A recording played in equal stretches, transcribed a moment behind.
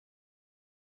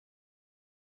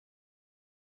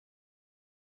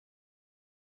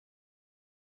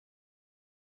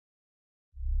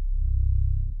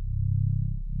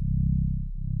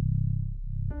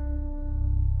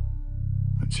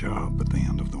job at the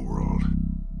end of the world.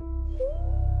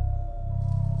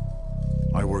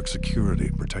 I work security,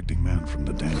 protecting men from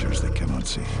the dangers they cannot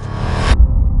see.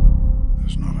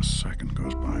 There's not a second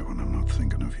goes by when I'm not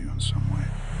thinking of you in some way.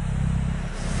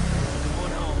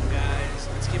 Going home, guys.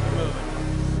 Let's keep it moving.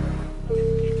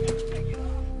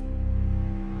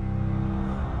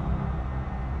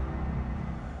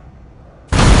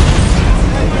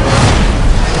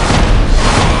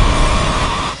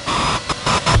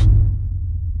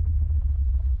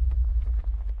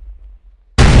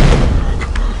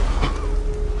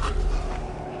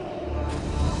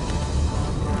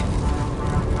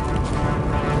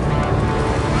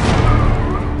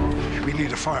 We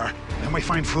need a fire. Then we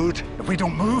find food. If we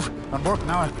don't move and work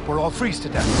now, we'll all freeze to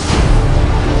death.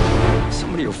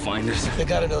 Somebody will find us. They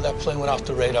gotta know that plane went off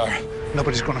the radar.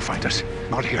 Nobody's gonna find us.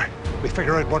 Not here. We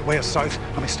figure out what way is south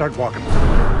and we start walking.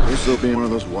 This will be one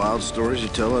of those wild stories you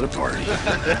tell at a party.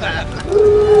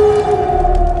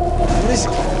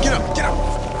 Listen, get up, get up.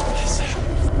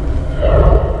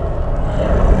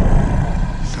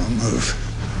 Don't move.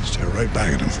 Stare right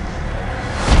back at him.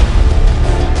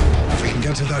 If we can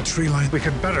get to that tree line, we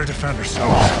can better defend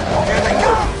ourselves.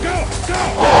 Go!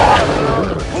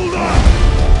 Hold on!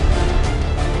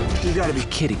 You gotta be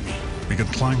kidding me. We can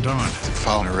climb down. If we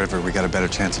follow the river, we got a better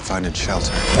chance of finding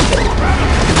shelter.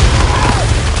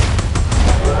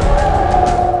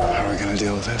 How are we gonna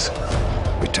deal with this?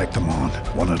 We take them on,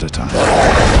 one at a time.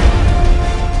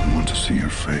 I want to see your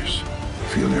face,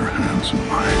 feel your hands in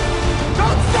mine.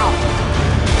 Don't stop!